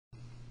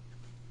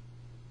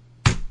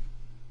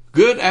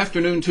Good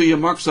afternoon to you.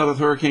 Mark Sutter with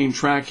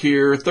HurricaneTrack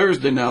here.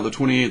 Thursday now, the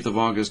 28th of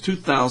August,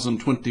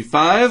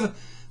 2025.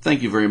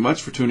 Thank you very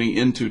much for tuning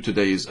into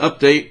today's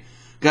update.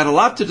 Got a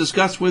lot to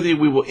discuss with you.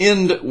 We will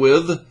end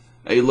with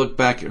a look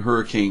back at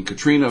Hurricane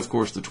Katrina. Of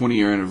course, the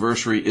 20-year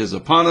anniversary is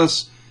upon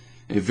us.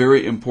 A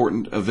very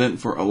important event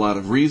for a lot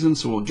of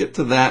reasons, so we'll get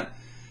to that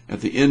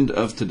at the end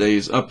of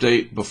today's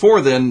update. Before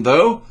then,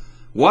 though,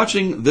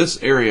 watching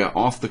this area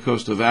off the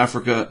coast of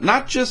Africa,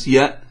 not just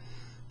yet,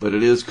 but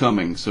it is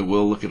coming, so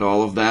we'll look at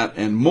all of that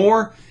and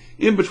more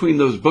in between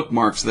those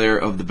bookmarks there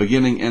of the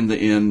beginning and the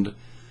end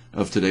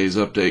of today's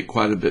update.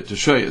 Quite a bit to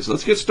show you. So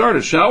let's get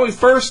started, shall we?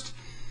 First,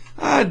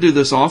 I do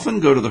this often.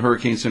 Go to the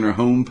Hurricane Center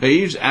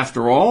homepage.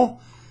 After all,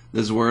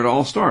 this is where it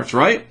all starts,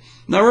 right?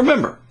 Now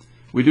remember,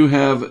 we do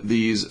have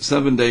these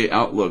 7-day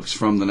outlooks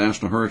from the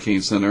National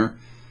Hurricane Center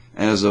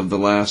as of the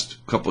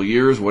last couple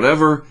years,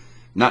 whatever.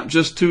 Not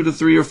just 2 to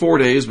 3 or 4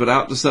 days, but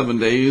out to 7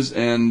 days,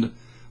 and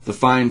the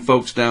fine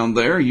folks down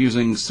there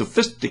using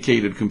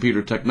sophisticated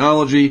computer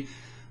technology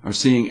are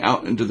seeing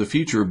out into the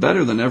future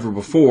better than ever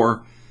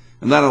before.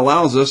 And that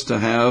allows us to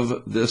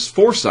have this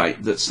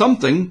foresight that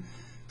something,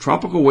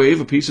 tropical wave,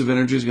 a piece of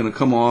energy, is going to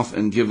come off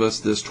and give us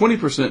this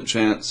 20%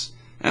 chance,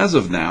 as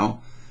of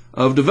now,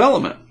 of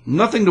development.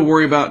 Nothing to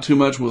worry about too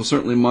much. We'll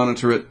certainly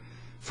monitor it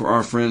for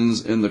our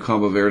friends in the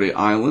Cabo Verde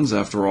Islands.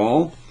 After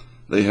all,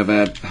 they have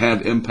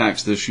had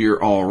impacts this year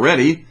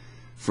already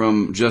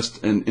from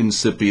just an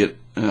incipient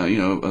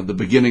the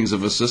beginnings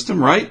of a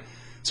system, right?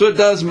 So it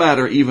does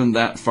matter even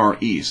that far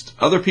east.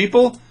 Other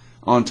people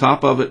on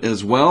top of it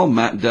as well.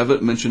 Matt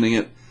Devitt mentioning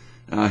it.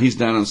 He's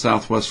down in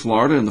southwest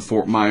Florida in the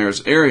Fort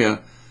Myers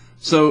area.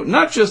 So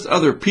not just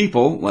other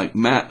people like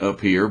Matt up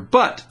here,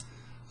 but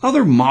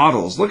other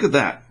models. Look at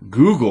that.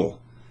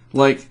 Google.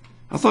 Like,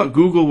 I thought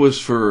Google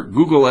was for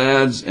Google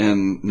ads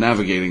and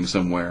navigating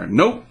somewhere.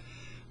 Nope.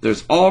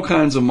 There's all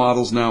kinds of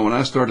models now. When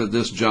I started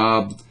this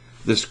job,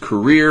 this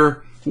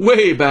career,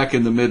 way back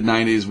in the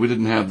mid-90s, we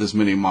didn't have this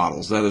many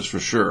models, that is for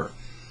sure.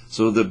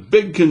 So the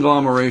big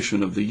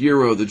conglomeration of the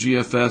Euro, the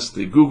GFS,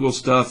 the Google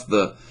stuff,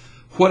 the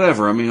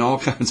whatever, all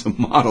kinds of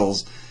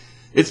models,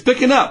 it's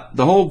picking up.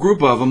 The whole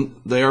group of them,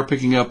 they are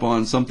picking up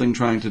on something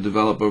trying to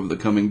develop over the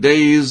coming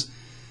days,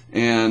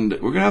 and we're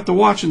going to have to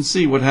watch and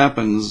see what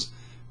happens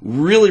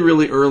really,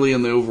 really early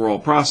in the overall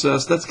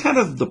process. That's kind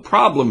of the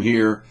problem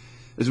here,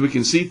 is we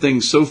can see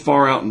things so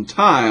far out in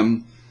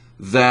time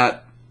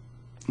that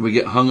we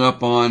get hung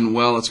up on,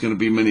 well, it's going to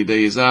be many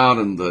days out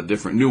and the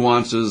different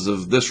nuances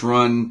of this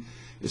run.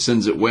 It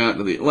sends it way out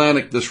to the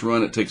Atlantic. This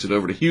run, it takes it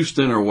over to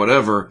Houston or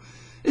whatever.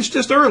 It's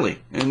just early.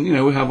 And,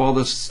 we have all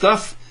this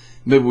stuff.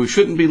 Maybe we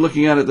shouldn't be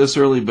looking at it this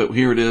early, but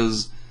here it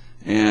is.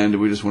 And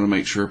we just want to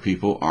make sure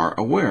people are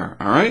aware.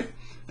 All right?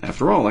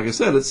 After all, like I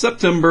said, it's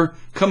September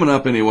coming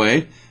up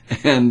anyway.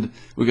 And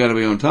we got to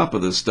be on top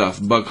of this stuff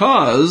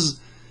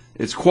because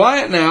it's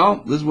quiet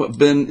now. This is what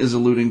Ben is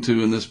alluding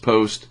to in this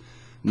post.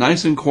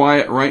 Nice and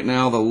quiet right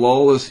now. The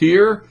lull is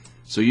here,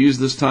 so use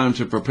this time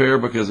to prepare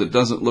because it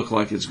doesn't look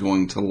like it's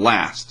going to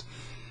last.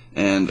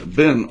 And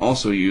Ben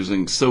also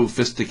using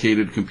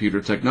sophisticated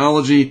computer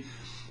technology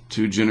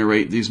to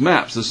generate these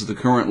maps. This is the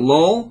current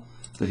lull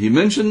that he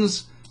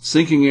mentions.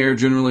 Sinking air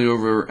generally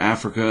over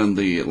Africa and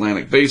the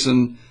Atlantic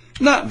Basin.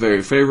 Not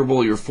very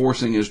favorable. Your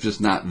forcing is just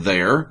not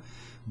there.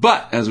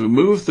 But as we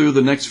move through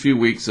the next few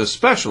weeks,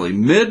 especially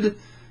mid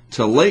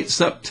to late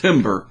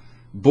September,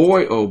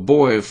 boy, oh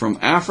boy, from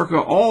Africa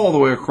all the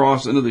way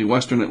across into the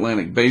western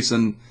Atlantic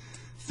Basin,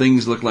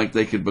 things look like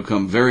they could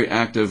become very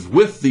active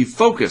with the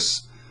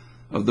focus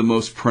of the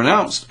most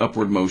pronounced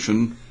upward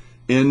motion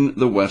in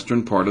the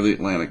western part of the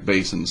Atlantic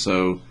Basin.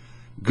 So,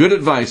 good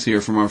advice here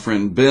from our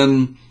friend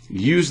Ben.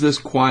 Use this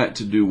quiet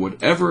to do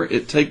whatever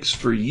it takes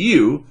for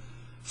you.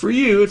 For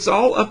you, it's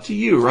all up to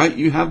you, right?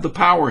 You have the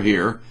power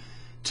here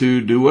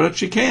to do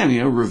what you can,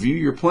 review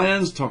your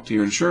plans, talk to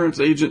your insurance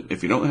agent.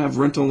 If you don't have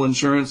rental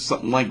insurance,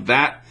 something like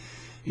that,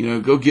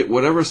 go get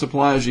whatever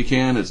supplies you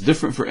can. It's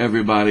different for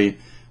everybody.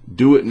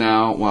 Do it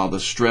now while the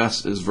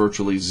stress is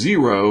virtually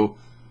zero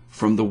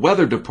from the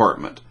weather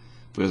department,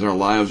 because our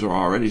lives are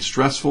already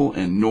stressful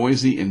and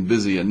noisy and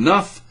busy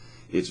enough.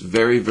 It's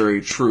very,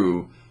 very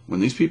true. When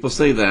these people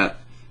say that,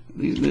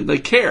 they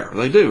care.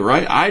 They do,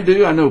 right? I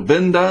do. I know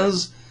Ben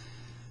does.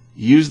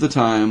 Use the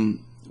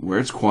time where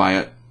it's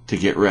quiet to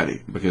get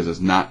ready, because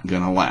it's not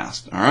going to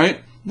last. All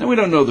right? Now, we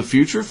don't know the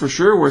future for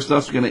sure, where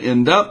stuff's going to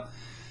end up.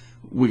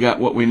 We got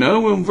what we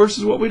know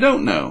versus what we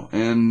don't know.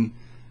 And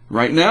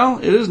right now,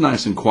 it is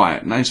nice and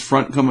quiet. Nice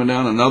front coming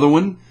down, another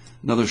one.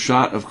 Another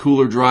shot of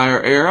cooler, drier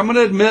air. I'm going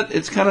to admit,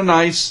 it's kind of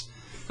nice.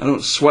 I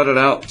don't sweat it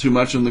out too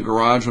much in the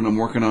garage when I'm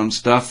working on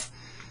stuff.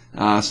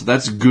 So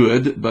that's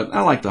good, but I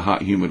like the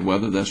hot, humid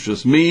weather. That's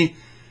just me.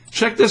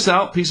 Check this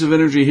out. Piece of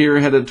energy here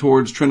headed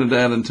towards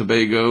Trinidad and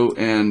Tobago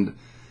and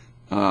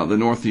the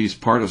northeast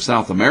part of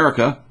South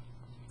America.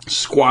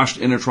 Squashed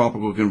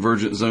intertropical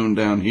convergent zone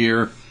down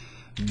here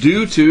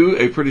due to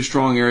a pretty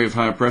strong area of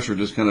high pressure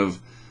just kind of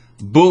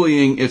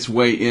bullying its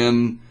way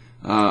in.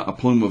 A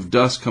plume of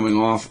dust coming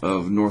off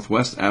of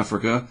northwest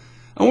Africa.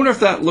 I wonder if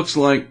that looks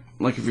like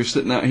like if you're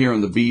sitting out here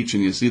on the beach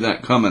and you see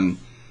that coming,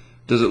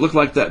 does it look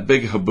like that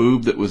big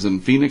haboob that was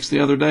in Phoenix the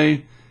other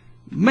day?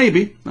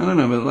 Maybe. I don't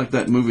know, but like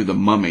that movie, The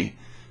Mummy.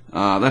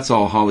 That's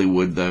all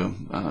Hollywood, though.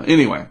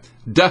 Anyway,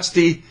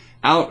 dusty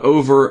out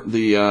over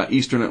the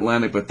eastern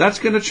Atlantic, but that's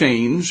going to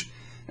change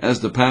as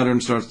the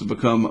pattern starts to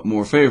become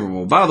more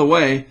favorable. By the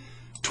way,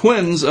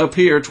 twins up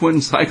here,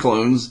 twin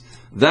cyclones,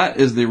 that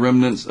is the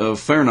remnants of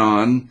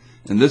Fernan,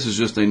 and this is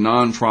just a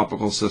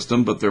non-tropical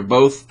system, but they're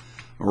both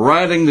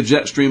riding the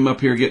jet stream up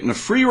here, getting a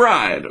free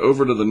ride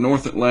over to the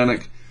North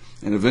Atlantic,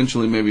 and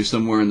eventually maybe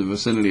somewhere in the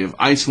vicinity of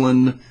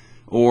Iceland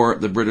or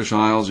the British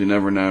Isles. You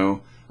never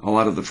know. A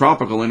lot of the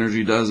tropical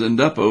energy does end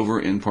up over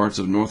in parts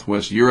of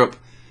Northwest Europe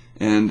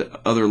and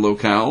other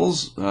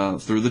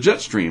locales through the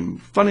jet stream.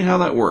 Funny how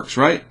that works,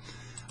 right?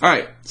 All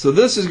right, so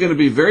this is going to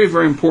be very,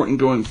 very important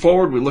going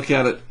forward. We look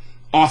at it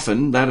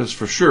often, that is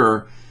for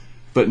sure.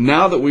 But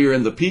now that we are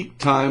in the peak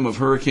time of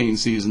hurricane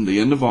season, the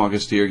end of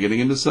August here, getting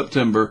into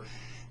September,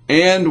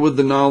 and with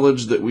the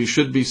knowledge that we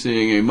should be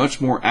seeing a much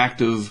more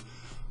active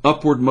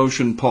upward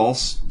motion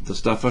pulse, the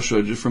stuff I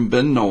showed you from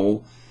Ben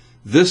Noll,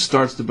 this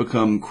starts to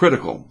become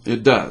critical.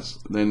 It does.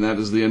 And that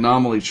is the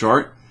anomaly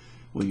chart.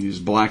 We'll use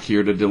black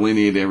here to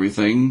delineate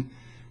everything.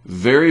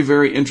 Very,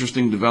 very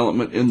interesting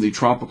development in the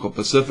tropical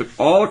Pacific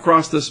all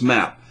across this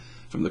map.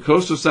 From the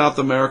coast of South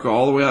America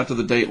all the way out to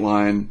the date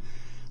line,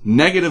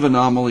 negative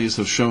anomalies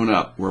have shown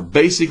up. We're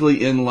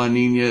basically in La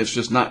Nina. It's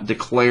just not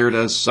declared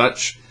as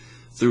such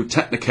through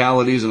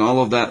technicalities and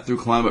all of that through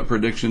Climate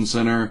Prediction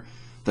Center.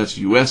 That's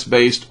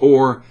U.S.-based,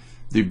 or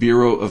the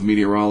Bureau of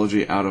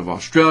Meteorology out of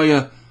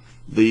Australia.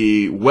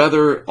 The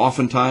weather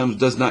oftentimes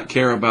does not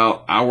care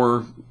about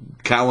our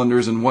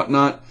calendars and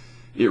whatnot.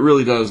 It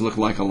really does look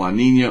like a La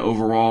Nina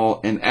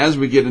overall. And as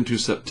we get into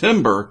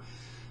September,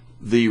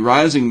 the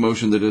rising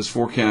motion that is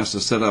forecast to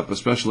set up,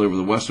 especially over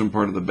the western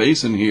part of the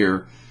basin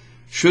here,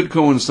 should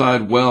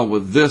coincide well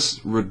with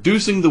this,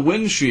 reducing the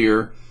wind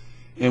shear.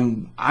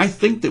 And I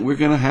think that we're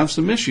going to have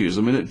some issues.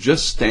 I mean, it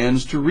just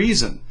stands to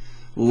reason.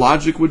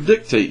 Logic would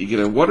dictate you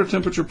get a water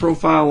temperature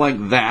profile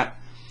like that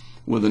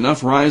with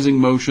enough rising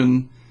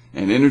motion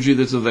and energy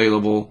that's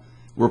available,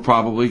 we're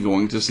probably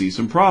going to see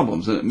some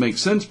problems. And it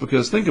makes sense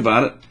because, think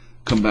about it,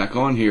 come back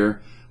on here,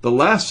 the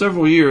last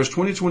several years,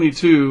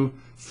 2022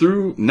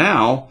 through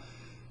now,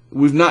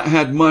 we've not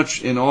had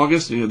much in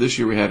August. You know, this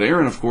year we had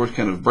Aaron, of course,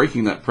 kind of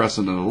breaking that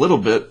precedent a little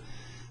bit.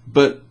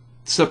 But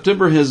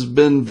September has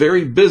been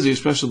very busy,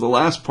 especially the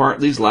last part,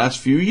 these last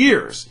few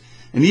years,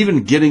 and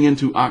even getting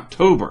into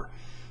October.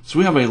 So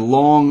we have a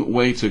long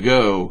way to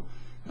go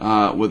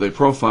with a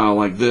profile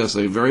like this,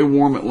 a very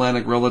warm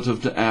Atlantic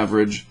relative to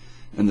average,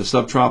 and the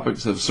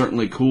subtropics have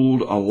certainly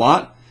cooled a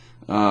lot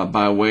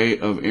by way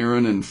of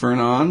Aaron and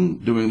Fernan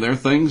doing their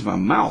things. My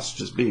mouse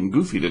just being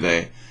goofy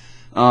today.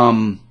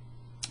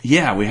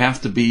 Yeah, we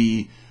have to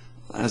be,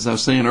 as I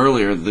was saying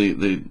earlier,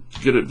 the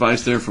good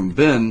advice there from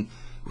Ben,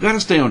 we've got to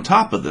stay on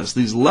top of this.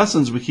 These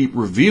lessons we keep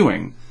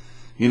reviewing.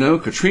 You know,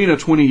 Katrina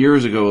 20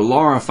 years ago,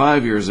 Laura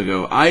 5 years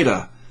ago,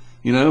 Ida,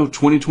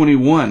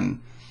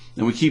 2021.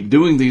 And we keep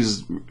doing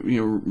these,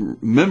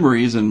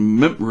 memories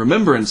and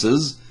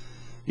remembrances.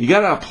 You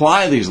got to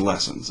apply these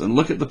lessons and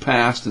look at the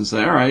past and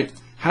say, all right,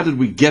 how did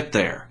we get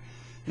there?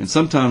 And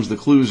sometimes the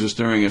clues are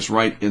staring us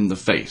right in the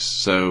face.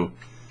 So,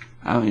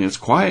 I mean, it's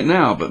quiet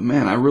now, but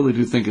man, I really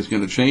do think it's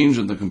going to change,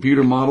 and the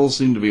computer models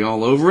seem to be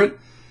all over it.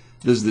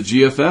 This is the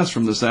GFS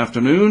from this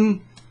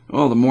afternoon.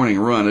 Well, the morning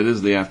run. It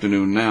is the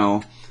afternoon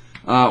now.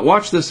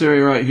 Watch this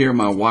area right here,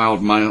 my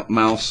wild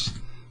mouse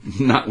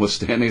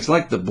notwithstanding. It's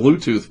like the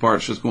Bluetooth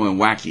part's just going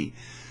wacky.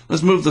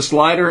 Let's move the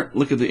slider.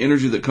 Look at the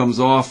energy that comes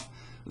off.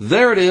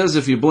 There it is.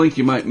 If you blink,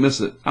 you might miss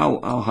it.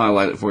 I'll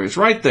highlight it for you. It's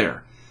right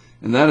there.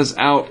 And that is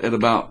out at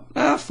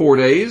about 4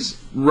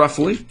 days,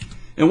 roughly.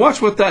 And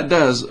watch what that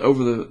does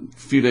over the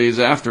few days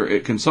after.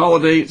 It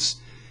consolidates,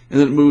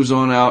 and then it moves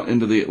on out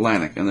into the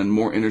Atlantic, and then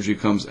more energy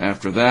comes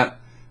after that.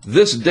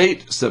 This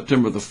date,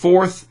 September the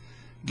 4th,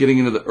 getting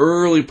into the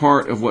early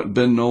part of what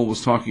Ben Noll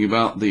was talking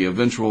about, the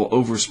eventual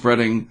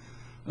overspreading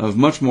of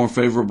much more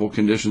favorable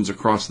conditions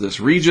across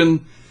this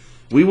region.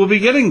 We will be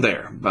getting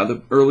there by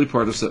the early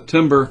part of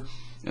September,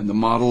 and the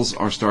models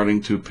are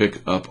starting to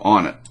pick up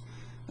on it.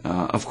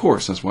 Of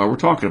course, that's why we're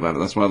talking about it.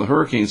 That's why the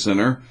Hurricane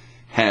Center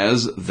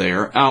has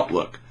their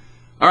outlook.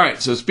 All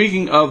right, so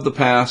speaking of the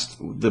past,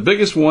 the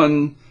biggest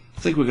one,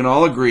 I think we can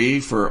all agree,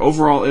 for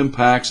overall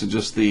impacts and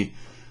just the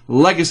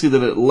legacy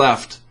that it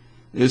left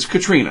is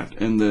Katrina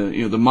in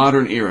the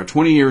modern era,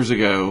 20 years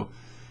ago.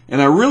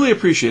 And I really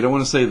appreciate, I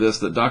want to say this,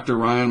 that Dr.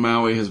 Ryan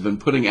Maui has been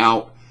putting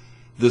out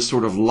this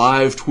sort of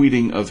live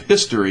tweeting of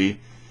history,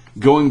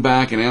 going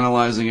back and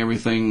analyzing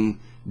everything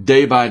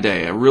day by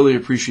day. I really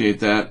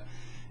appreciate that.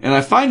 And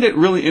I find it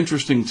really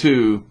interesting,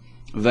 too,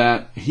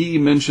 that he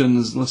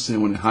mentions, let's see, I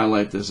want to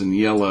highlight this in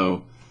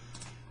yellow,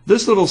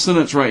 this little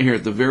sentence right here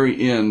at the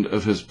very end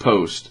of his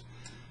post.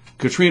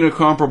 Katrina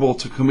comparable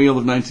to Camille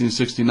of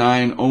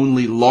 1969,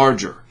 only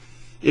larger.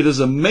 It is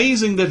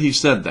amazing that he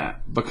said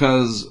that,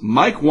 because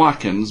Mike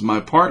Watkins,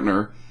 my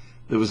partner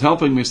that was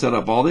helping me set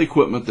up all the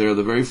equipment there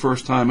the very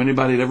first time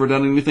anybody had ever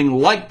done anything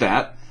like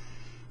that.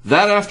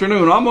 That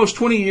afternoon, almost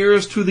 20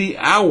 years to the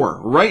hour,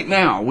 right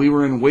now, we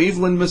were in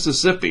Waveland,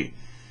 Mississippi,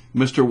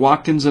 Mr.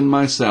 Watkins and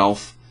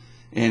myself,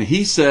 and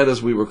he said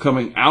as we were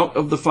coming out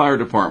of the fire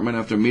department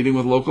after meeting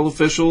with local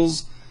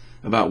officials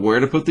about where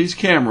to put these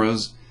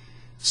cameras,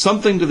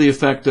 something to the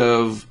effect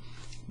of,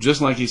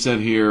 just like he said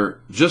here,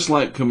 just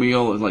like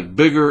Camille, like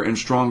bigger and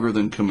stronger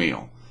than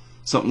Camille.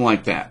 Something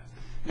like that.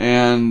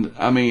 And,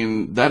 I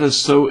mean, that is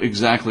so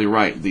exactly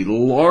right. The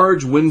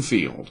large wind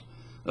field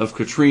of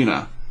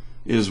Katrina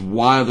is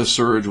why the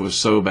surge was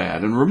so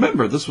bad. And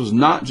remember, this was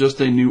not just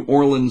a New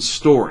Orleans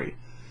story.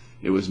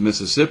 It was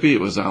Mississippi,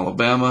 it was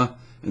Alabama,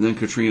 and then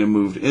Katrina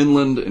moved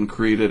inland and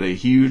created a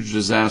huge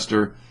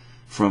disaster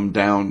from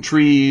downed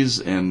trees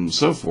and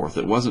so forth.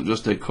 It wasn't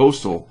just a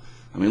coastal.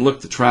 I mean,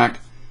 look, the track,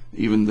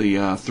 even the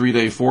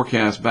 3-day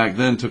forecast back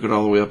then took it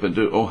all the way up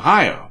into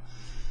Ohio.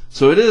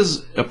 So it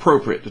is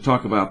appropriate to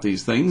talk about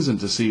these things and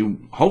to see,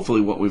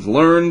 hopefully, what we've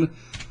learned.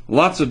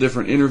 Lots of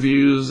different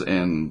interviews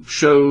and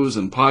shows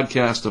and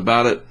podcasts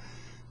about it.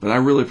 But I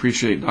really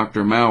appreciate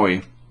Dr.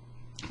 Maui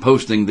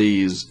posting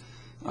these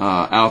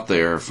out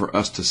there for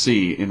us to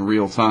see in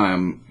real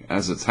time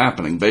as it's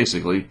happening,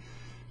 basically,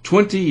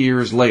 20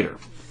 years later.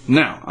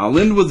 Now, I'll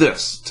end with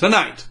this.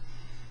 Tonight,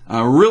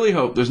 I really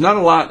hope, there's not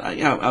a lot,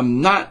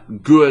 I'm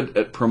not good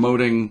at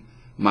promoting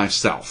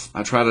myself.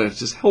 I try to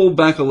just hold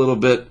back a little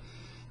bit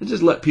and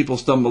just let people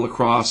stumble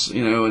across,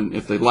 and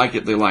if they like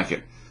it, they like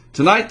it.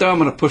 Tonight, though, I'm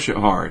going to push it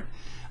hard.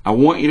 I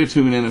want you to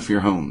tune in if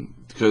you're home,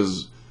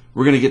 because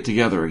we're going to get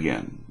together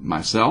again.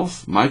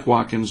 Myself, Mike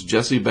Watkins,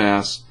 Jesse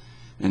Bass,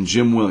 and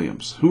Jim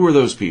Williams. Who are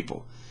those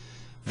people?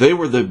 They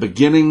were the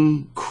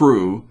beginning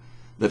crew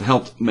that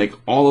helped make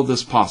all of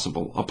this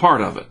possible, a part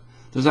of it.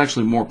 There's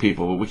actually more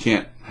people, but we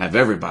can't have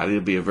everybody.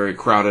 It'd be a very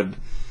crowded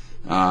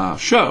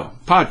show,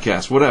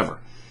 podcast, whatever.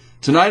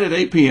 Tonight at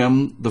 8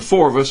 p.m., the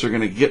four of us are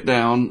going to get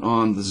down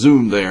on the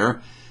Zoom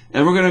there,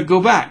 and we're going to go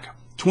back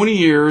 20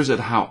 years at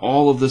how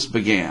all of this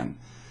began.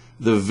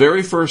 The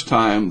very first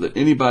time that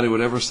anybody would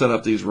ever set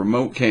up these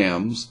remote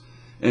cams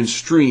and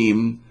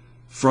stream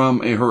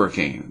from a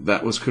hurricane.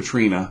 That was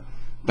Katrina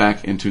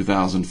back in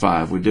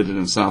 2005. We did it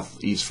in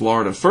southeast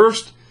Florida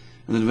first,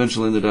 and then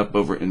eventually ended up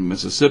over in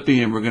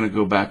Mississippi, and we're going to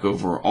go back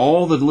over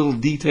all the little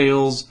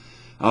details.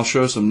 I'll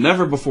show some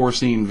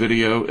never-before-seen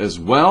video as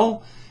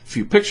well. A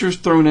few pictures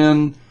thrown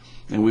in,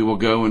 and we will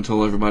go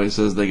until everybody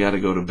says they got to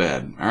go to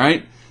bed. All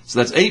right? So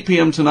that's 8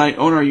 p.m. tonight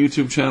on our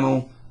YouTube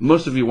channel.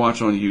 Most of you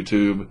watch on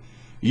YouTube,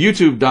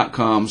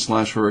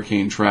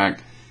 youtube.com/HurricaneTrack.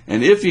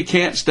 And if you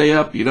can't stay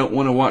up, you don't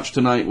want to watch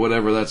tonight,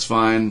 whatever, that's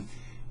fine.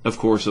 Of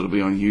course, it'll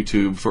be on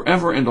YouTube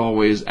forever and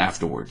always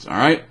afterwards. All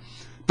right?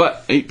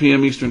 But 8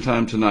 p.m. Eastern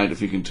Time tonight,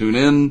 if you can tune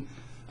in,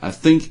 I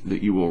think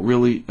that you will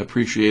really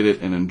appreciate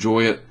it and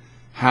enjoy it,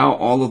 how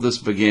all of this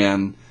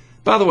began.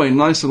 By the way,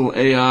 nice little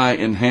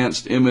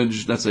AI-enhanced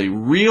image. That's a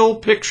real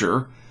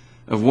picture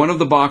of one of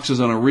the boxes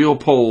on a real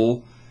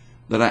pole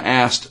that I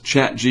asked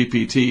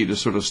ChatGPT to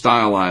sort of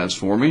stylize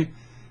for me.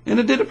 And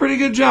it did a pretty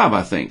good job,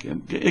 I think.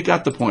 It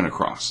got the point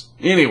across.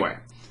 Anyway,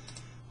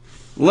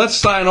 let's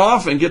sign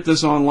off and get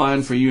this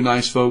online for you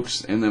nice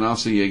folks, and then I'll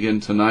see you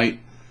again tonight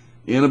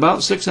in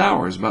about 6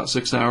 hours. About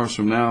 6 hours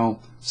from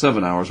now,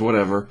 7 hours,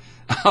 whatever.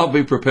 I'll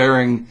be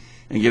preparing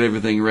and get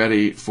everything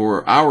ready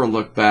for our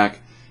look back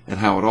at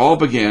how it all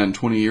began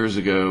 20 years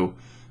ago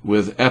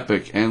with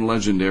epic and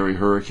legendary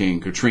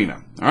Hurricane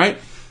Katrina. All right?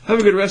 Have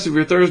a good rest of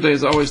your Thursday.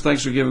 As always,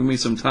 thanks for giving me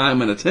some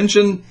time and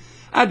attention.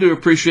 I do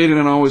appreciate it,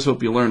 and I always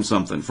hope you learned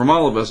something. From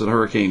all of us at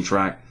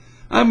HurricaneTrack,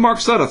 I'm Mark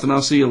Sudduth, and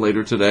I'll see you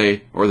later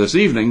today or this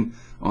evening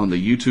on the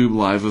YouTube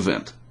live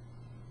event.